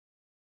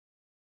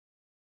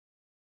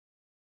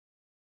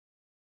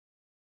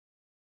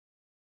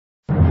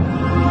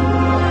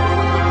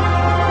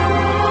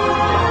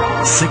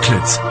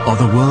Cichlids are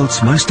the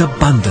world's most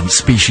abundant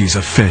species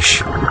of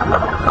fish.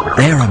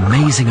 Their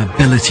amazing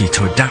ability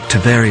to adapt to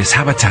various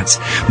habitats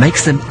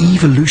makes them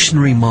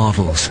evolutionary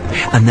marvels,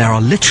 and there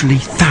are literally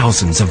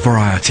thousands of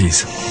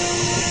varieties.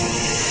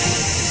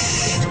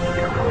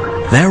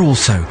 They're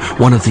also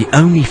one of the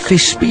only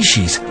fish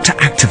species to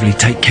actively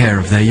take care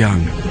of their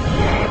young.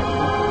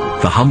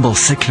 The humble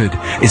cichlid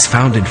is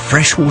found in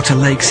freshwater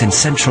lakes in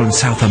Central and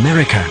South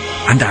America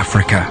and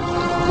Africa.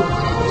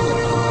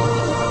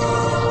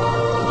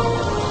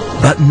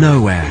 But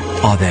nowhere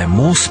are there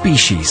more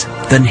species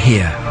than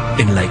here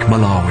in Lake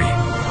Malawi.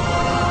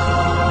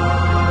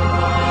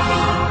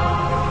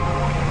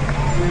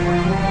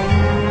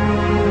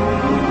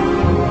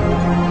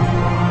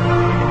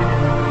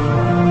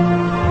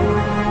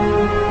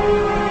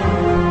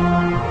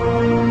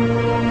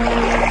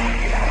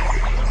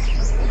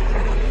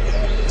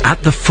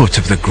 At the foot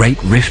of the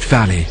Great Rift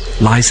Valley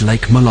lies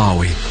Lake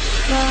Malawi.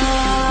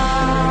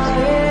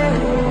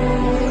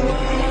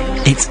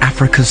 It's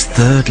Africa's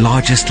third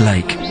largest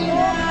lake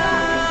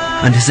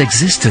and has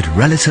existed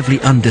relatively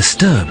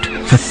undisturbed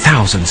for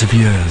thousands of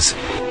years.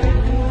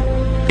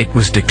 It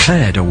was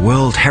declared a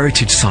World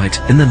Heritage Site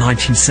in the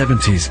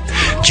 1970s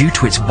due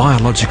to its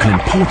biological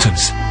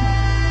importance.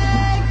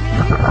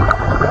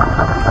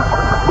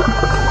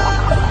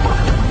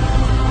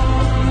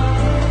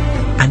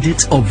 And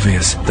it's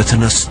obvious that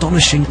an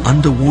astonishing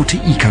underwater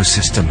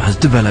ecosystem has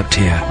developed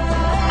here.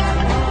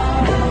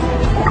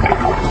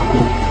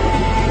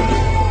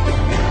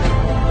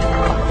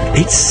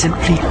 It's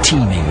simply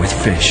teeming with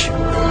fish.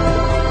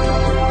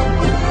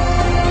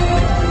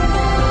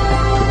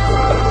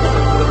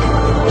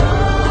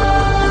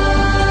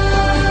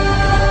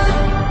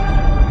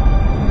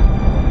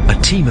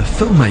 A team of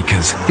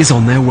filmmakers is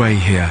on their way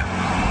here.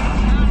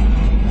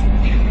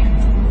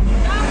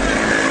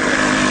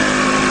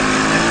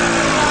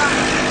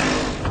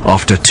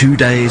 After 2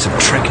 days of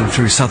trekking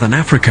through southern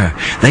Africa,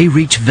 they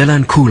reach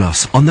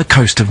Vilanculos on the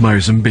coast of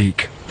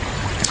Mozambique.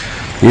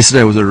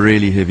 Yesterday was a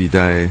really heavy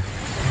day.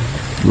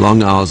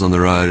 Long hours on the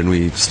road, and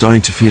we're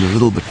starting to feel a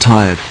little bit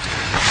tired,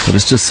 but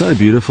it's just so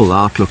beautiful, the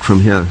outlook from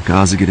here.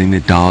 Guys are getting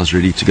their dhows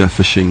ready to go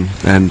fishing,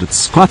 and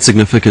it's quite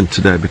significant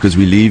today because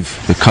we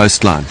leave the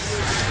coastline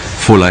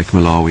for Lake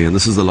Malawi, and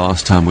this is the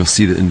last time we'll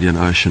see the Indian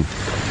Ocean.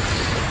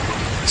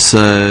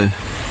 So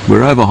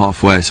we're over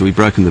halfway, so we've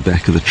broken the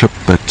back of the trip,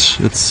 but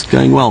it's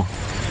going well.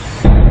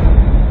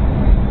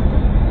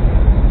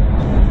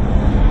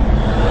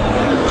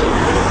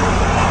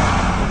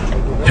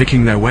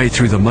 Picking their way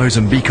through the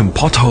Mozambican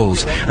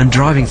potholes and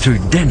driving through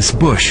dense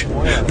bush,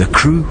 the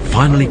crew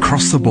finally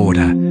cross the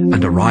border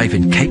and arrive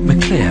in Cape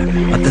Maclear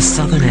at the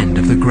southern end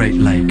of the Great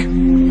Lake.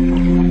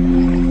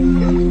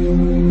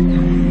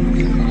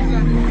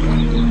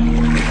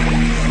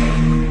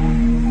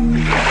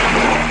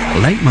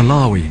 Lake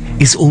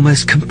Malawi is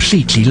almost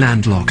completely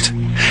landlocked,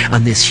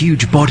 and this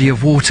huge body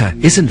of water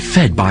isn't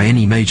fed by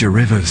any major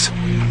rivers.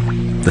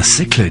 The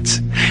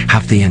cichlids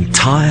have the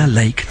entire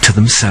lake to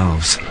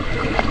themselves.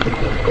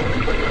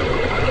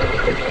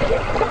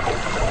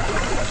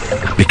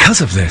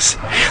 Because of this,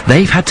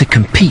 they've had to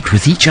compete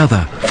with each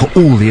other for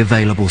all the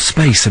available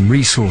space and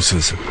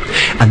resources,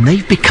 and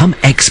they've become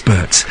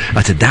experts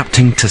at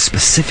adapting to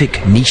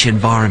specific niche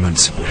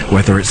environments,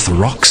 whether it's the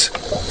rocks,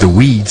 the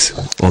weeds,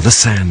 or the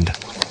sand.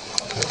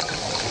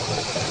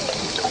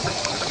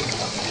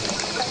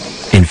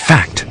 In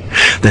fact,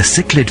 the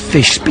cichlid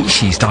fish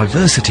species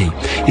diversity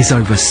is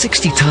over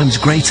 60 times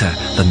greater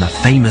than the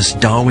famous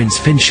Darwin's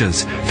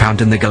finches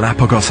found in the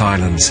Galapagos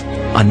Islands,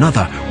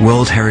 another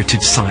World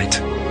Heritage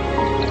Site.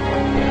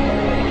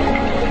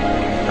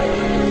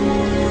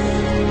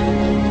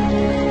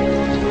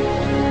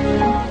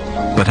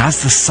 But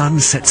as the sun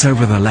sets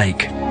over the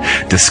lake,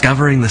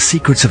 discovering the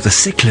secrets of the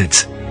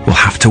cichlids will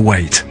have to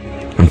wait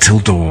until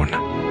dawn.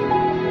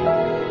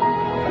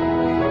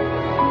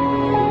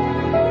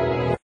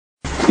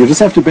 You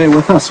just have to bear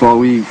with us while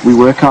we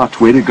work out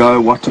where to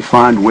go, what to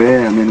find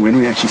where, and then when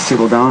we actually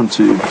settle down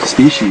to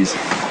species,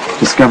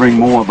 discovering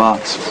more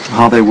about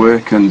how they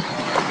work and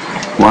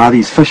why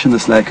these fish in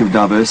this lake have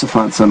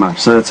diversified so much.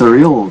 So it's a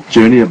real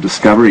journey of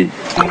discovery.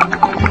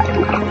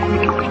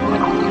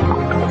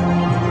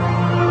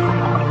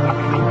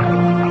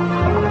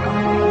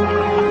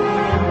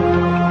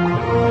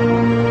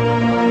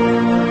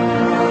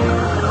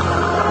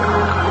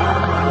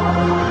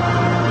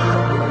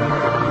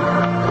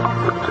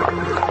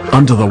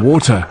 Under the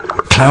water,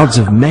 clouds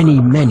of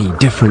many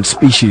different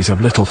species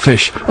of little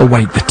fish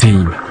await the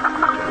team.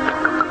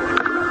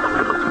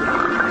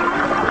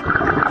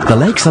 The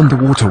lake's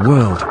underwater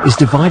world is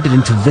divided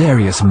into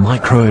various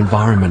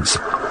micro-environments,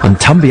 and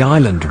Tumby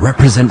Island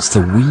represents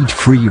the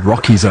weed-free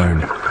rocky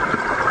zone.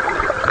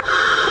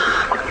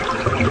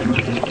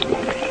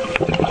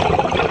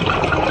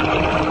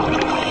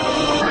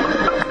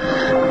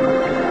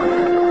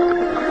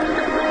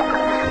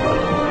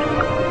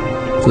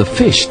 The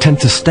fish tend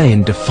to stay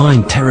in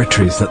defined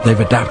territories that they've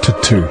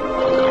adapted to.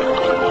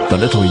 The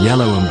little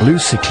yellow and blue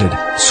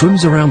cichlid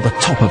swims around the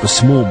top of a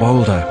small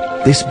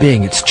boulder, this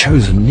being its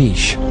chosen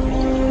niche.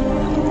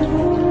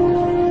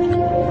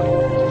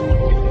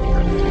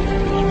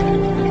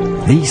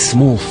 These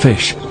small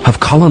fish have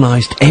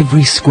colonized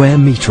every square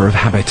meter of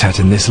habitat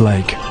in this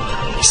lake.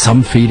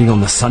 Some feeding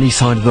on the sunny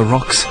side of the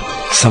rocks,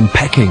 some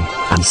pecking,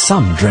 and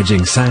some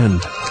dredging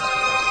sand.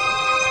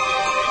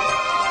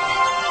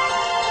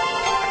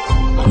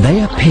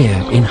 They appear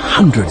in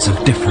hundreds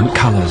of different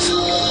colors.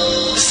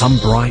 Some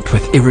bright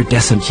with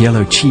iridescent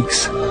yellow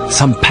cheeks,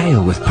 some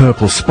pale with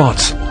purple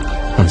spots,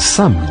 and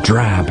some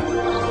drab,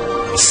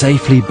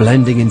 safely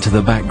blending into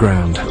the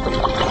background.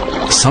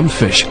 Some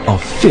fish are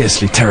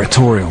fiercely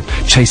territorial,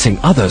 chasing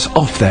others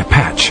off their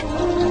patch.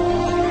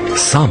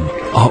 Some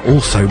are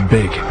also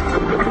big.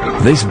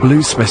 This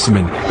blue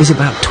specimen is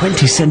about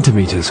 20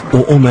 centimeters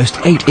or almost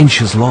 8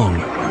 inches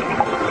long.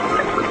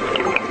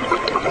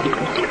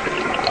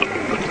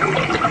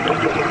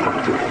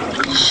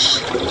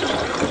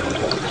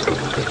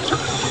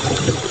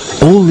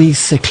 All these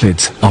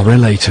cichlids are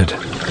related.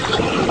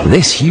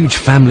 This huge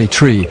family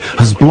tree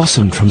has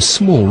blossomed from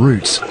small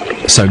roots,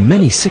 so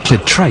many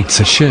cichlid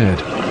traits are shared.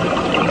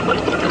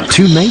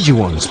 Two major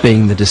ones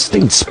being the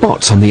distinct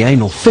spots on the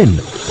anal fin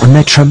and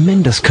their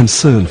tremendous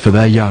concern for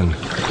their young.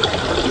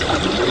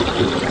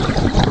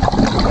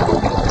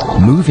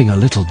 Moving a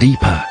little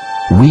deeper,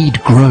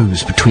 weed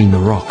grows between the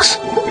rocks.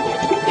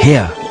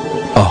 Here,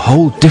 a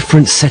whole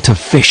different set of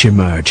fish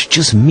emerge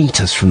just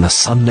meters from the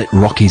sunlit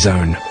rocky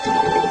zone.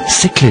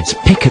 Cichlids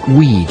pick at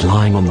weed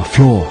lying on the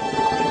floor.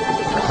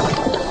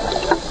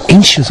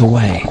 Inches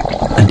away,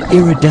 an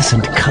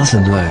iridescent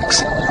cousin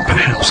lurks,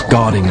 perhaps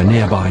guarding a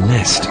nearby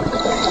nest.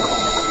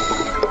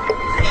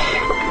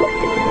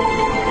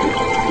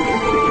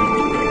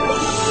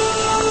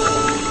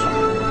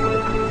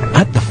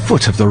 At the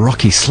foot of the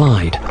rocky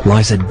slide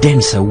lies a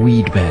denser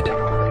weed bed,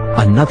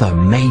 another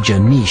major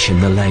niche in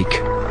the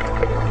lake.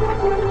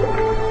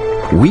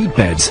 Weed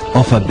beds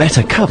offer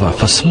better cover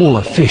for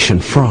smaller fish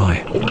and fry.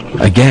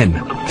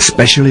 Again,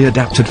 specially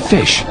adapted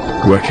fish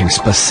working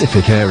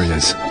specific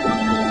areas.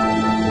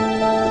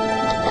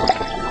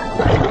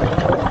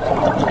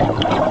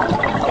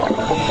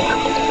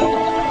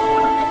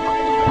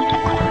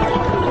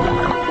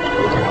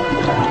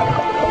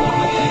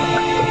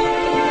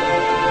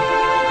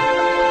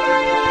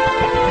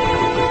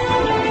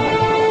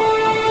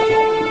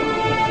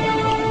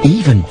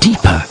 Even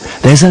deeper,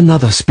 there's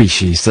another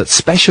species that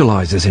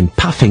specializes in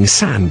puffing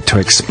sand to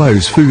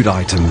expose food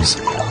items.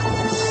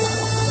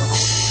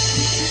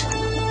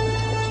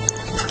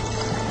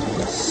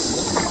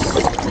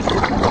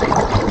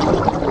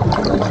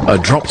 A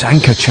dropped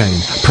anchor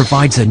chain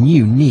provides a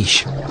new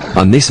niche,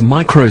 and this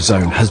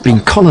microzone has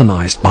been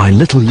colonized by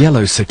little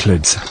yellow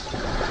cichlids.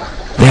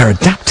 They're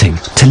adapting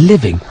to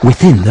living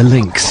within the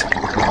links.